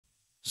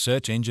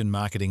Search Engine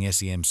Marketing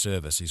SEM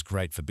Service is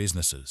great for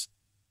businesses.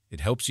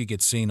 It helps you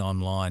get seen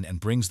online and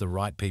brings the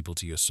right people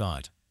to your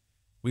site.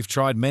 We've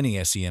tried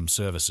many SEM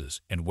services,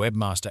 and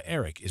Webmaster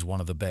Eric is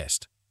one of the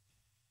best.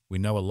 We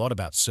know a lot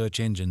about search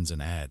engines and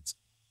ads.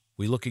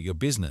 We look at your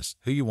business,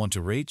 who you want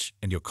to reach,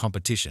 and your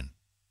competition.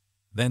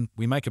 Then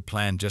we make a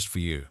plan just for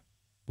you.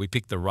 We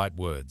pick the right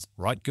words,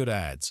 write good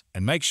ads,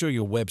 and make sure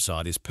your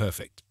website is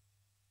perfect.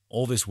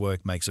 All this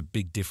work makes a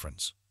big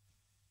difference.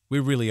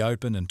 We're really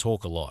open and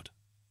talk a lot.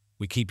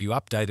 We keep you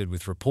updated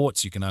with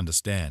reports you can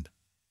understand.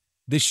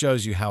 This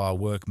shows you how our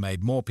work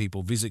made more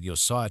people visit your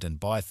site and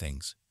buy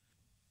things.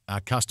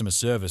 Our customer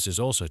service is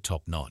also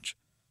top-notch.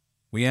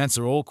 We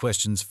answer all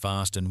questions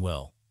fast and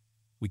well.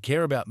 We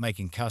care about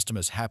making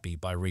customers happy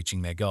by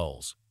reaching their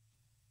goals.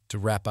 To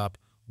wrap up,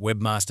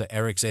 Webmaster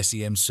Eric's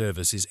SEM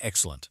service is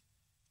excellent.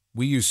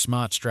 We use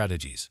smart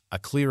strategies, are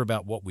clear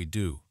about what we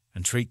do,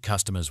 and treat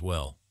customers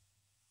well.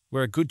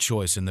 We're a good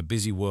choice in the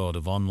busy world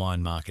of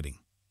online marketing.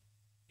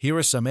 Here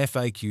are some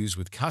FAQs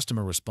with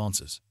customer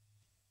responses.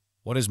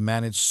 What is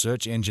Managed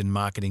Search Engine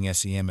Marketing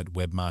SEM at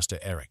Webmaster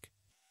Eric?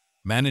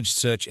 Managed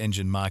Search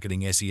Engine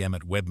Marketing SEM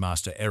at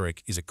Webmaster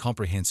Eric is a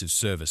comprehensive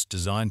service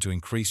designed to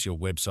increase your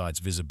website's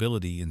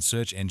visibility in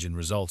search engine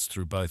results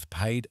through both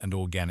paid and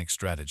organic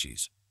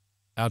strategies.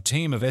 Our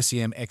team of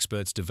SEM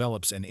experts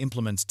develops and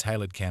implements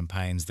tailored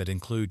campaigns that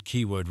include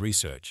keyword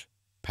research,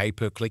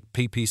 pay-per-click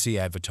PPC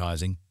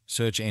advertising,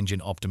 search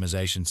engine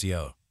optimization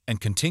SEO, and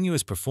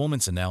continuous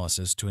performance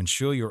analysis to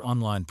ensure your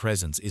online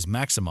presence is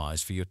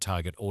maximized for your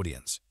target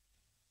audience.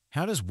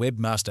 How does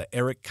Webmaster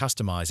Eric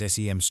customize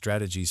SEM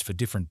strategies for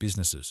different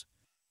businesses?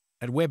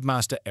 At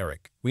Webmaster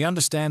Eric, we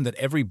understand that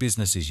every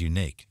business is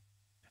unique.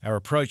 Our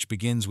approach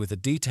begins with a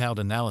detailed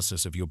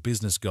analysis of your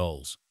business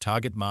goals,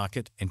 target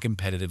market, and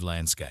competitive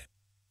landscape.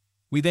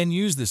 We then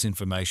use this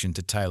information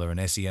to tailor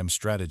an SEM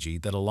strategy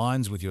that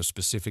aligns with your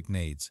specific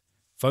needs,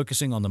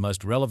 focusing on the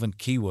most relevant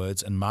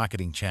keywords and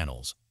marketing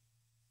channels.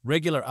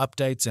 Regular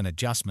updates and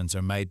adjustments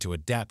are made to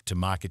adapt to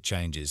market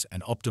changes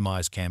and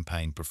optimize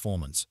campaign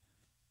performance.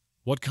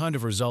 What kind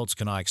of results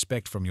can I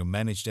expect from your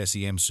Managed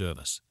SEM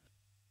service?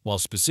 While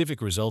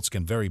specific results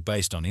can vary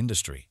based on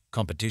industry,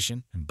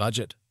 competition, and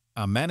budget,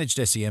 our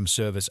Managed SEM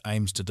service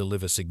aims to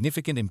deliver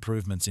significant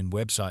improvements in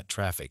website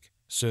traffic,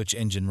 search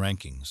engine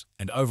rankings,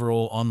 and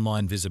overall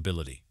online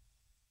visibility.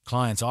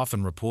 Clients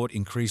often report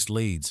increased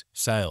leads,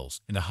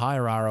 sales, and a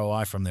higher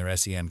ROI from their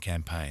SEM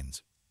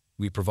campaigns.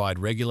 We provide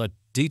regular,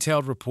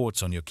 detailed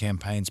reports on your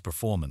campaign's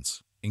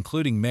performance,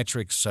 including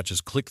metrics such as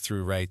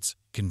click-through rates,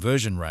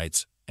 conversion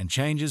rates, and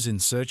changes in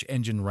search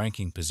engine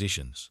ranking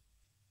positions.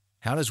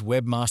 How does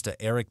Webmaster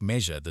Eric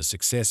measure the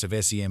success of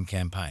SEM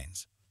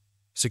campaigns?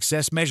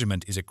 Success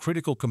measurement is a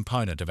critical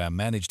component of our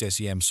Managed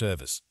SEM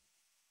service.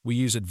 We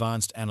use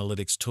advanced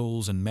analytics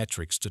tools and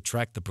metrics to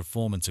track the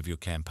performance of your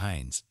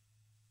campaigns.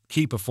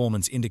 Key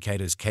performance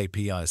indicators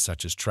KPIs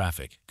such as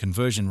traffic,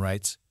 conversion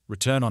rates,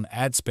 return on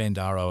ad spend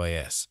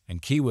ROAS,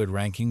 and keyword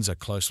rankings are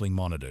closely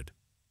monitored.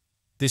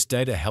 This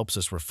data helps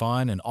us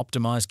refine and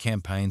optimize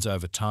campaigns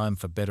over time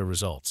for better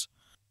results.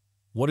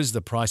 What is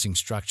the pricing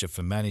structure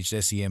for Managed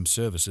SEM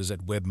services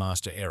at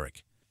Webmaster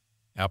Eric?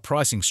 Our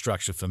pricing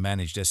structure for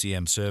Managed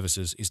SEM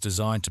services is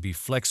designed to be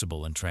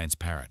flexible and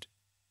transparent.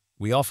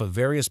 We offer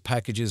various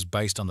packages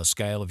based on the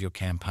scale of your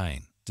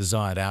campaign,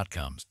 desired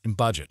outcomes, and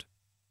budget.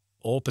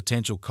 All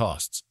potential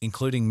costs,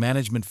 including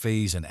management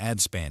fees and ad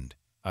spend,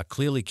 are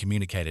clearly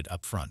communicated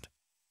upfront.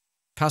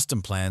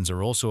 Custom plans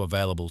are also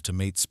available to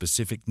meet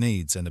specific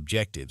needs and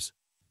objectives.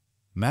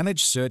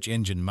 Managed Search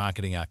Engine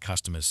Marketing. Our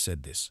customers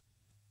said this.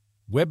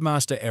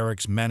 Webmaster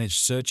Eric's Managed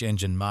Search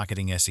Engine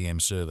Marketing SEM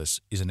service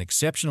is an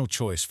exceptional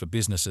choice for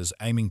businesses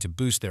aiming to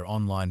boost their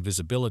online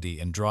visibility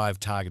and drive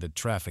targeted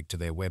traffic to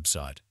their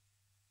website.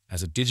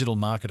 As a digital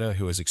marketer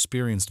who has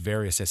experienced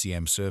various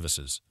SEM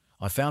services,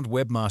 I found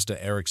Webmaster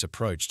Eric's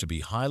approach to be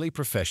highly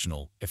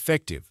professional,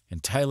 effective,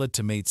 and tailored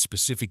to meet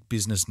specific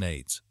business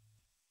needs.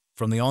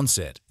 From the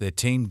onset, their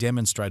team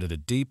demonstrated a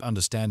deep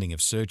understanding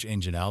of search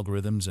engine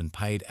algorithms and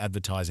paid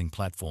advertising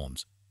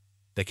platforms.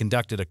 They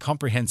conducted a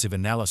comprehensive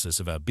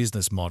analysis of our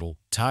business model,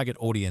 target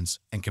audience,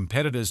 and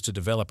competitors to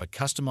develop a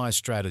customized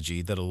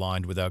strategy that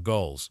aligned with our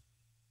goals.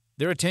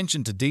 Their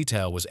attention to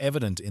detail was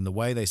evident in the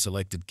way they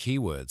selected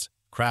keywords,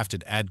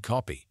 crafted ad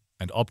copy,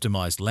 and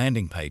optimized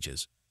landing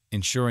pages,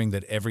 ensuring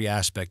that every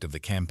aspect of the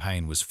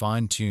campaign was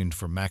fine-tuned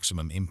for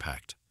maximum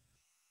impact.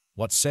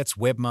 What sets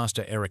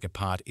Webmaster Eric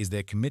apart is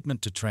their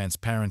commitment to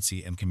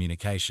transparency and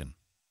communication.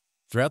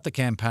 Throughout the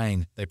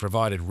campaign, they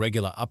provided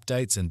regular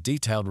updates and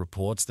detailed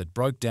reports that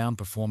broke down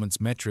performance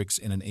metrics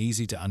in an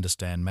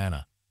easy-to-understand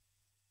manner.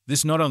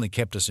 This not only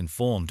kept us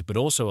informed, but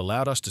also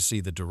allowed us to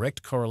see the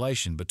direct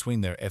correlation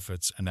between their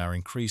efforts and our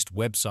increased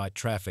website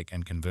traffic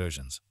and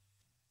conversions.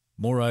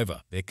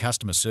 Moreover, their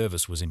customer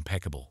service was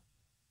impeccable.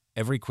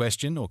 Every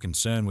question or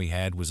concern we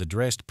had was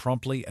addressed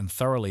promptly and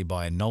thoroughly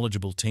by a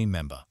knowledgeable team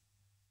member.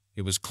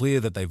 It was clear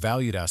that they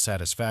valued our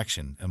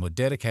satisfaction and were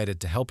dedicated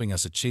to helping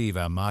us achieve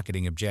our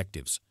marketing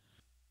objectives.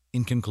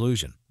 In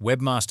conclusion,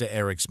 Webmaster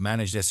Eric's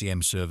Managed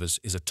SEM Service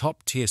is a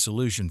top-tier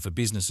solution for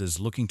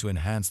businesses looking to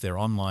enhance their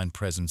online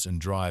presence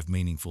and drive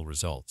meaningful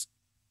results.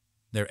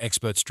 Their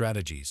expert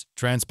strategies,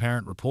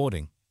 transparent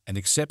reporting, and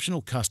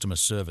exceptional customer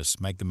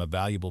service make them a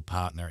valuable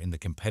partner in the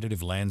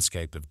competitive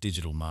landscape of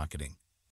digital marketing.